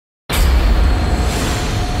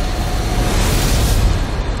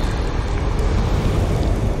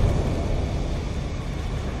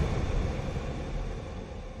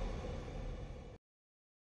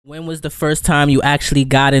When was the first time you actually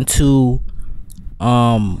got into,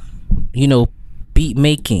 beat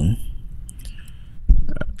making?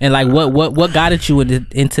 And like, what got at you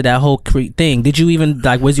into that whole thing? Did you even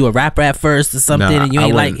was you a rapper at first or something? Nah, and you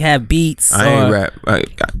ain't have beats? I ain't rap.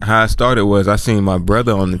 How I started was I seen my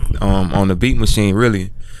brother on the beat machine,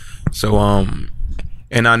 really. So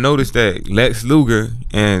and I noticed that Lex Luger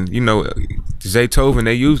and Zaytoven,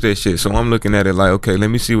 they use that shit. So I'm looking at it like, okay, let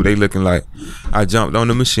me see what they looking like. I jumped on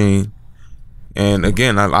the machine, and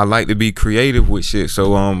again, I like to be creative with shit.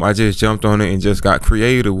 So I just jumped on it and just got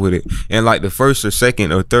creative with it. And like the first or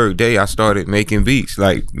second or third day, I started making beats,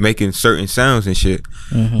 like making certain sounds and shit.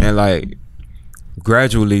 And like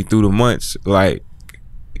gradually through the months, like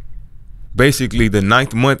basically the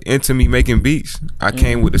 9th month into me making beats, I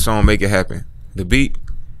came with the song "Make It Happen." The beat,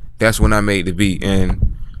 that's when I made the beat.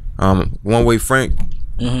 And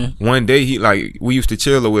 1WayFrank, one day we used to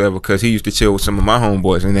chill or whatever, because he used to chill with some of my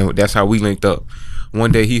homeboys, and then that's how we linked up.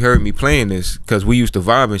 One day he heard me playing this, because we used to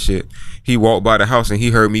vibe and shit. He walked by the house and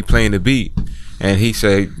he heard me playing the beat, and he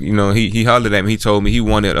said, he hollered at me. He told me he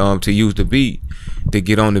wanted to use the beat to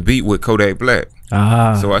get on the beat with Kodak Black.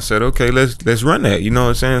 So I said, okay, let's run that. You know what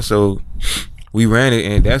I'm saying? So we ran it,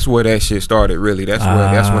 and that's where that shit started, really. That's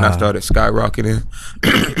when I started skyrocketing.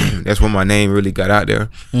 That's when my name really got out there.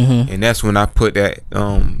 And that's when I put that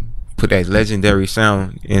legendary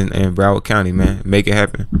sound in Broward County, man. Make it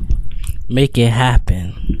happen. Make it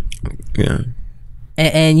happen. Yeah.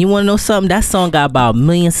 And you want to know something? That song got about 1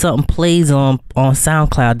 million something plays on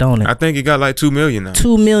SoundCloud, don't it? I think it got like 2 million now.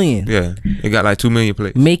 2 million. Yeah, it got like 2 million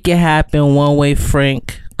plays. Make It Happen,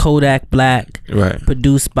 1WayFrank, Kodak Black, right?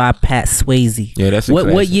 Produced by Pat Swazy. Yeah, that's a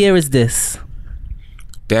what year is this?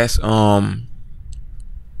 That's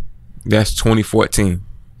 2014.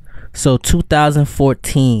 So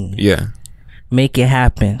 2014. Yeah. Make It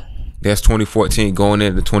Happen. That's 2014 going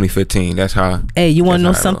into 2015. That's how. Hey, you want to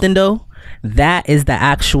know something though? That is the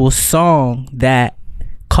actual song that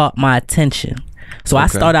caught my attention. So I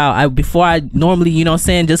start out, before I normally, you know what I'm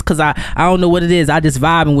saying, just because I don't know what it is, I just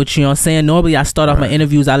vibing with you, you know what I'm saying. Normally I start off my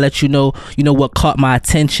interviews, I let you know what caught my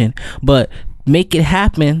attention. But Make It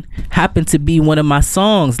Happen happened to be one of my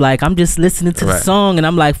songs. Like, I'm just listening to the song, and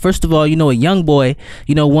I'm like, first of all, a young boy,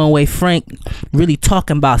 1WayFrank really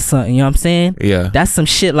talking about something, you know what I'm saying? Yeah. That's some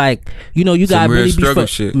shit, like, you gotta really be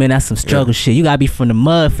shit. Man, that's some struggle shit. You gotta be from the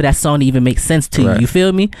mud for that song to even make sense to you. You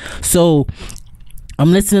feel me? So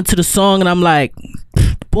I'm listening to the song, and I'm like,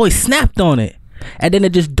 boy snapped on it. And then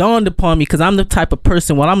it just dawned upon me, because I'm the type of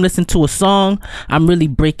person, when I'm listening to a song, I'm really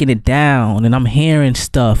breaking it down and I'm hearing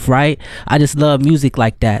stuff, right? I just love music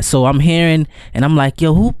like that. So I'm hearing, and I'm like,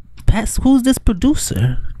 yo, who's this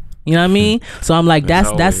producer? You know what I mean? So I'm like,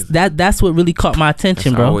 that's what really caught my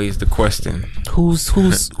attention, bro. Always the question. Who's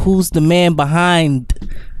the man behind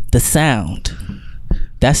the sound?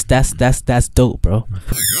 That's dope, bro.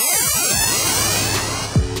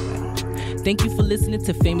 Thank you for listening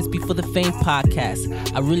to Famous Before the Fame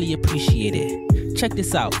podcast. I really appreciate it. Check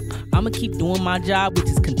this out. I'm going to keep doing my job, which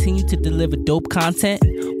is continue to deliver dope content.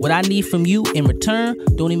 What I need from you in return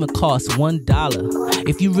don't even cost $1.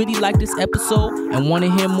 If you really like this episode and want to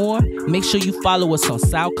hear more, make sure you follow us on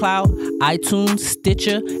SoundCloud, iTunes,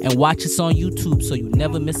 Stitcher, and watch us on YouTube so you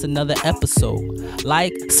never miss another episode.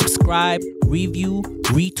 Like, subscribe, review,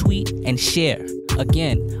 retweet, and share.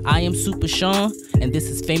 Again, I am Super Sean, and this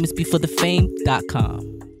is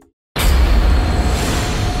famousbeforethefame.com.